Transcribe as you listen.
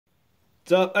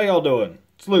What's up? How y'all doing?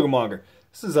 It's Lugamonger.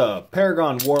 This is a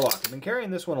Paragon warlock. I've been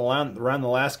carrying this one around the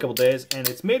last couple days, and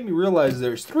it's made me realize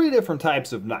there's 3 different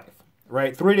types of knife,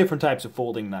 right? 3 different types of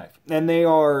folding knife. And they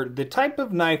are the type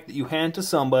of knife that you hand to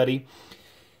somebody,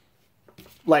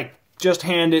 like just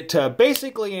hand it to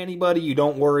basically anybody. You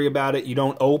don't worry about it. You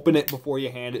don't open it before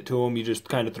you hand it to them. You just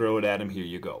kind of throw it at them. Here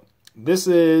you go. This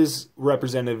is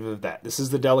representative of that. This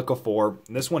is the Delica 4.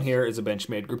 And this one here is a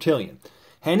Benchmade Griptilian.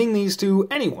 Handing these to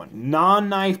anyone,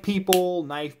 non-knife people,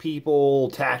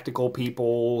 tactical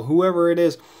people, whoever it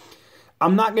is,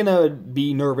 I'm not going to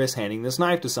be nervous handing this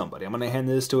knife to somebody. I'm going to hand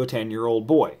this to a 10-year-old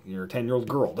boy, or a 10-year-old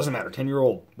girl, doesn't matter,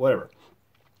 10-year-old, whatever.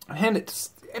 I hand it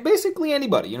to basically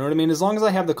anybody, you know what I mean? As long as I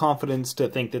have the confidence to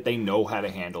think that they know how to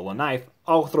handle a knife,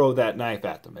 I'll throw that knife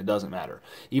at them. It doesn't matter.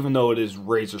 Even though it is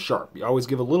razor sharp. You always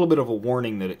give a little bit of a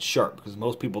warning that it's sharp, because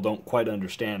most people don't quite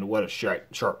understand what a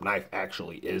sharp knife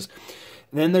actually is.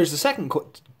 And then there's the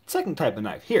second type of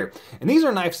knife here. And these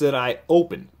are knives that I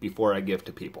open before I give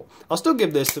to people. I'll still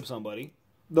give this to somebody.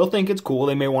 They'll think it's cool.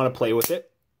 They may want to play with it.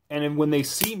 And then when they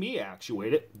see me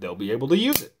actuate it, they'll be able to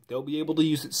use it. They'll be able to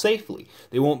use it safely.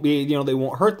 They won't be, they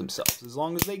won't hurt themselves. As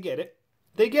long as they get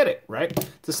it, right?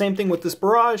 It's the same thing with this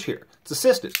barrage here. It's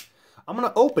assisted. I'm going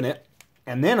to open it,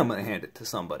 and then I'm going to hand it to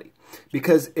somebody.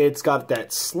 Because it's got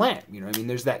that slant, you know what I mean?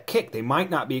 There's that kick. They might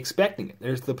not be expecting it.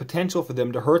 There's the potential for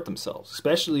them to hurt themselves,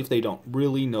 especially if they don't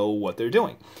really know what they're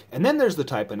doing. And then there's the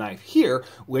type of knife here,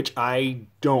 which I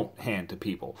don't hand to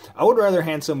people. I would rather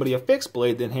hand somebody a fixed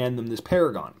blade than hand them this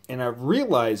Paragon. And I've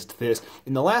realized this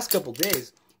in the last couple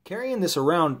days, carrying this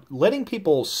around, letting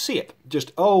people see it.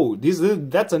 Just, oh,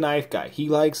 that's a knife guy. He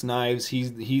likes knives.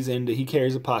 He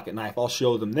carries a pocket knife. I'll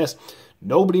show them this.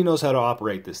 Nobody knows how to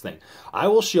operate this thing. I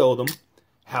will show them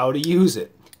how to use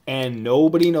it. And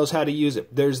nobody knows how to use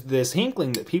it. There's this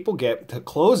inkling that people get to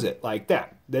close it like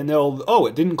that. Then they'll, oh,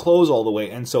 it didn't close all the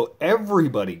way. And so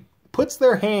everybody puts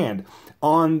their hand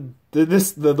on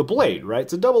the blade, right?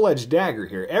 It's a double-edged dagger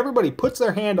here. Everybody puts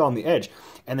their hand on the edge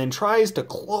and then tries to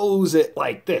close it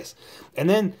like this. And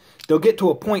then they'll get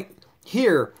to a point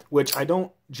here, which I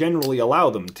don't generally allow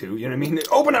them to, you know what I mean?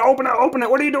 Open it, open it, open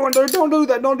it, what are you doing? Don't do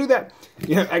that, don't do that.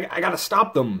 You know, I gotta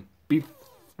stop them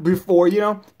before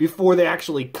they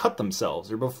actually cut themselves,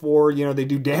 or before, they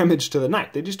do damage to the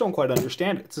knife. They just don't quite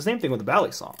understand it. It's the same thing with the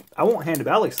balisong. I won't hand a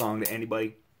balisong to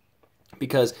anybody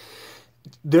because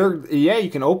you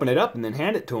can open it up and then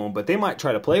hand it to them, but they might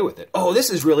try to play with it. Oh, this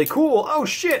is really cool. Oh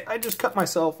shit, I just cut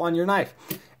myself on your knife.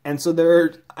 And so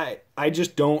I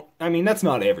just don't, I mean, that's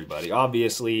not everybody.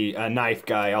 Obviously, a knife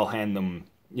guy, I'll hand them,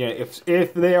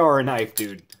 if they are a knife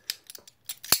dude,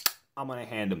 I'm going to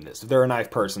hand them this. If they're a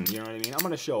knife person, you know what I mean? I'm going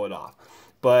to show it off.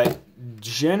 But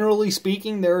generally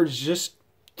speaking, there's just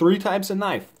 3 types of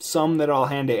knife. Some that I'll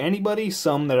hand to anybody,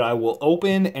 some that I will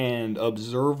open and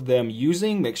observe them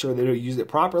using, make sure they use it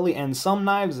properly, and some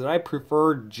knives that I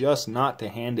prefer just not to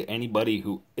hand to anybody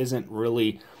who isn't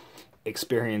really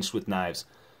experienced with knives.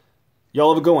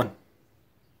 Y'all have a good one.